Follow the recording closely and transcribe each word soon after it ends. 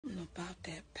about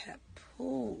that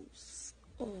Papoose.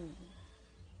 Oh,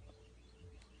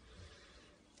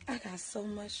 I got so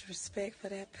much respect for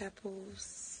that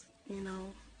Papoose, you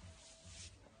know.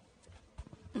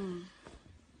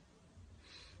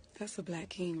 That's a black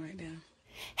king right there.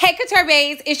 Hey, Couture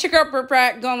Bays, it's your girl Britt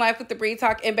Brett, going live with the Bree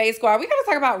Talk and Bay Squad. We're going to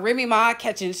talk about Remy Ma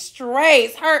catching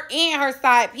strays, her and her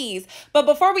side piece. But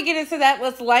before we get into that,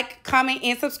 let's like, comment,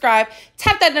 and subscribe.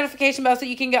 Tap that notification bell so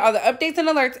you can get all the updates and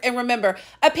alerts. And remember,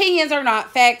 opinions are not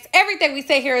facts. Everything we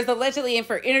say here is allegedly and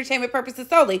for entertainment purposes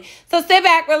solely. So sit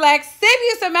back, relax, sip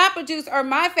you some apple juice or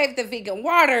my favorite, vegan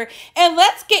water, and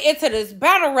let's get into this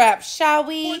battle rap, shall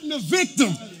we? The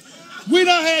victim. We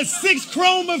done had 6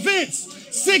 Chrome events.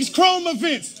 6 Chrome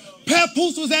events.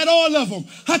 Papoose was at all of them.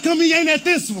 How come he ain't at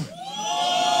this one?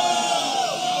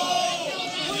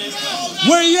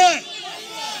 Where he at?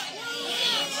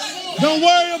 Don't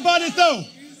worry about it though.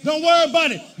 Don't worry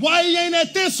about it. Why he ain't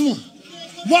at this one?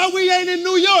 Why we ain't in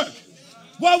New York?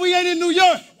 Why we ain't in New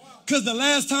York? Because the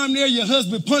last time there your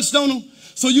husband punched on him.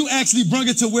 So you actually brung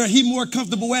it to where he more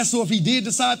comfortable at. So if he did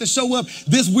decide to show up,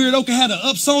 this weirdo can have the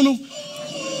ups on him.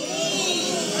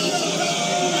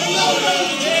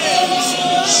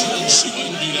 She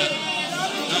wouldn't do that.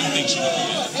 I don't think she would do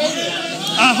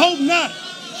that. I hope not.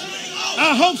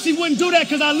 I hope she wouldn't do that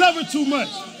because I love her too much.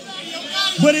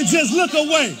 But it just look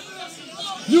away.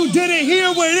 You did it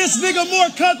here where this nigga more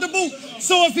comfortable.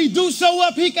 So if he do show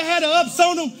up, he can have the ups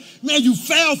on him. Man, you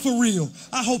foul for real.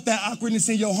 I hope that awkwardness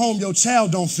in your home, your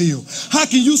child don't feel. How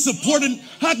can you support it?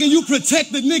 How can you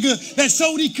protect the nigga that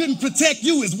showed he couldn't protect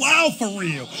you? Is wild for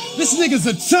real. This nigga's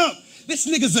a chump. This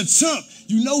nigga's a chump.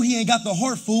 You know he ain't got the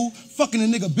heart, fool. Fucking a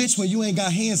nigga bitch when you ain't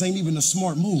got hands ain't even a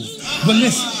smart move. But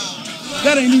listen,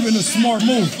 that ain't even a smart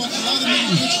move.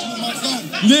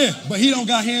 Yeah, but he don't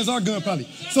got hands or gun probably.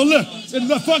 So look,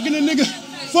 fucking a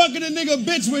nigga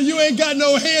bitch when you ain't got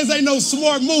no hands ain't no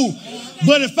smart move.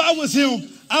 But if I was him,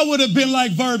 I would have been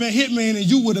like Verb and Hitman and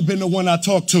you would have been the one I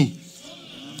talked to.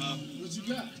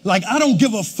 Like, I don't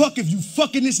give a fuck if you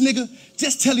fucking this nigga.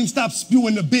 Just tell him stop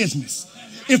spewing the business.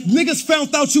 If niggas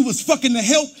found out you was fucking the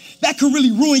help, that could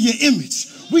really ruin your image.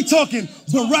 We talking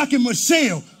Barack and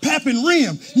Michelle, Pap and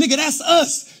Rem. Nigga, that's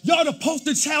us. Y'all the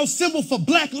poster child symbol for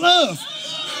black love.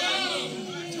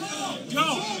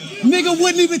 Nigga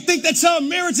wouldn't even think that y'all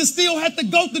marriages still had to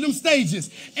go through them stages.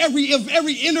 Every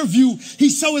interview, he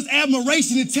show his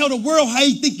admiration and tell the world how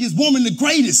he think his woman the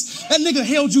greatest. That nigga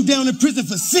held you down in prison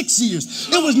for 6 years.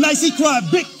 It was nice, he cried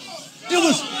big. It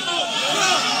was...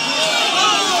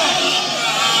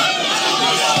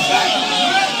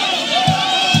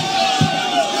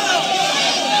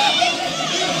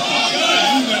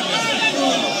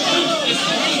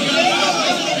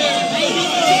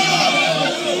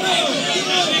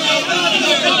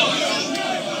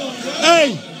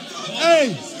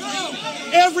 Hey,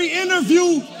 every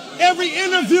interview,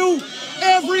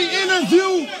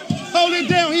 hold it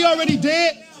down, he already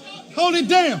dead. Hold it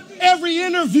down. Every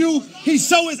interview, he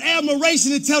show his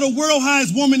admiration and tell the world how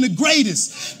his woman the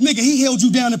greatest. Nigga, he held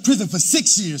you down in prison for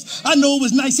 6 years. I know it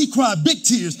was nice, he cried big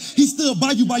tears. He stood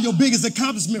by you by your biggest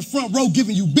accomplishment, front row,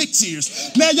 giving you big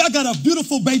tears. Now y'all got a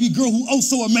beautiful baby girl who oh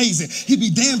so amazing. He'd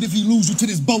be damned if he lose you to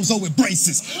this bozo with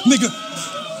braces. Nigga,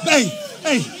 hey,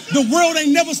 the world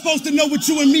ain't never supposed to know what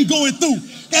you and me going through.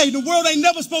 Hey, the world ain't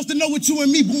never supposed to know what you and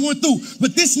me going through.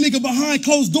 But this nigga behind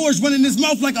closed doors running his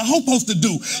mouth like a hoe supposed to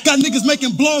do. Got niggas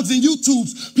making blogs and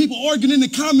YouTubes. People arguing in the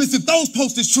comments if those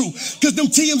posts is true. Cause them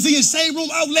TMZ and Shade Room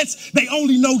outlets, they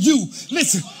only know you.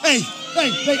 Listen, hey,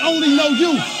 they only know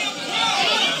you.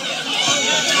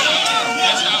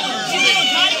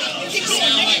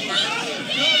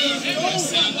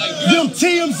 Them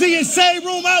TMZ and Shade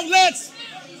Room outlets,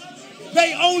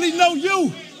 they only know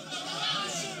you.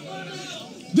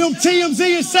 Them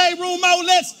TMZ and Shade Room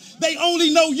outlets, they only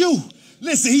know you.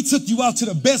 Listen, he took you out to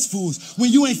the best foods. When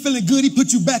you ain't feeling good, he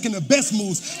put you back in the best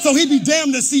moods. So he be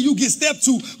damned to see you get stepped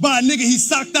to by a nigga he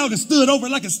socked out and stood over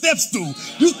like a step stool.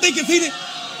 You think if he didn't...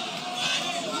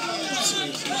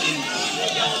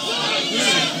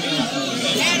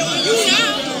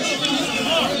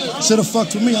 Should've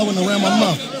fucked with me, I wouldn't have ran my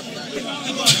mouth.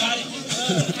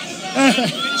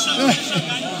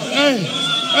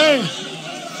 Hey.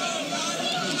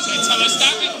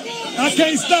 I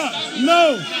can't stop.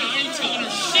 No.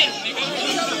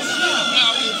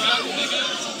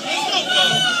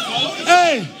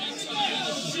 Hey.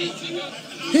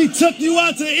 He took you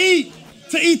out to eat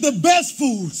the best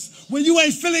foods. When you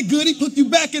ain't feeling good, he put you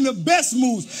back in the best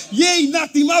moods. Yeah, he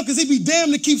knocked him out because he be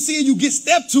damned to keep seeing you get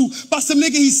stepped to by some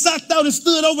nigga he socked out and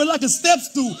stood over like a step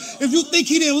stool. If you think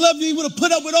he didn't love you, he would have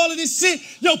put up with all of this shit.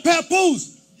 Yo,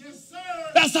 Papoose. Yes, sir.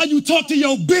 That's how you talk to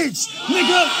your bitch,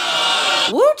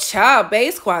 nigga. Woo, child,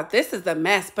 Bay Squad, this is a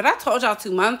mess. But I told y'all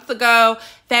 2 months ago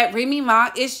that Remy Ma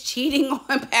is cheating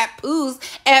on Papoose,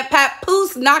 and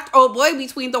Papoose knocked old boy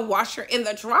between the washer and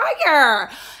the dryer.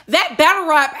 That battle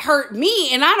rap hurt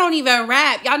me, and I don't even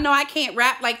rap. Y'all know I can't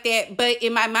rap like that, but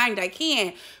in my mind I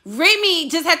can. Remy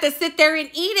just had to sit there and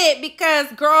eat it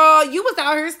because, girl, you was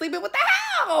out here sleeping with the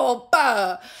help.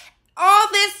 All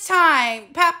this time,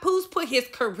 Papoose put his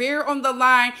career on the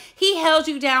line. He held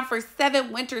you down for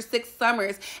 7 winters, 6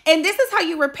 summers. And this is how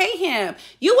you repay him.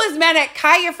 You was mad at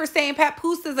Kaya for saying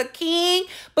Papoose is a king,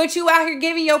 but you out here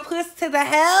giving your puss to the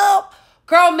help.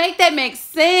 Girl, make that make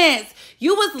sense.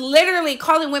 You was literally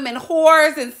calling women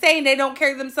whores and saying they don't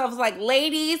carry themselves like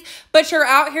ladies, but you're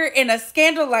out here in a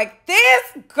scandal like this?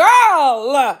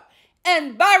 Girl,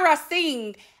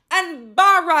 embarrassing.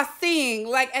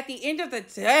 Like, at the end of the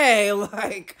day,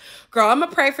 like, girl, I'm gonna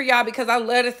pray for y'all because I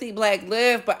love to see Black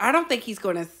live, but I don't think he's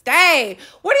gonna stay.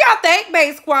 What do y'all think,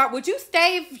 Bay Squad? Would you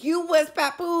stay if you was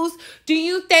Papoose? Do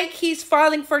you think he's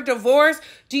filing for divorce?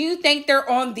 Do you think they're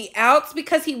on the outs?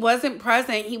 Because he wasn't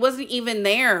present. He wasn't even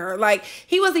there. Like,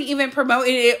 he wasn't even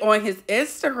promoting it on his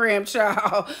Instagram,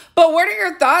 child. But what are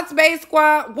your thoughts, Bay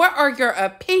Squad? What are your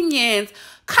opinions?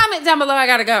 Comment down below. I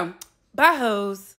gotta go. Bye, hoes.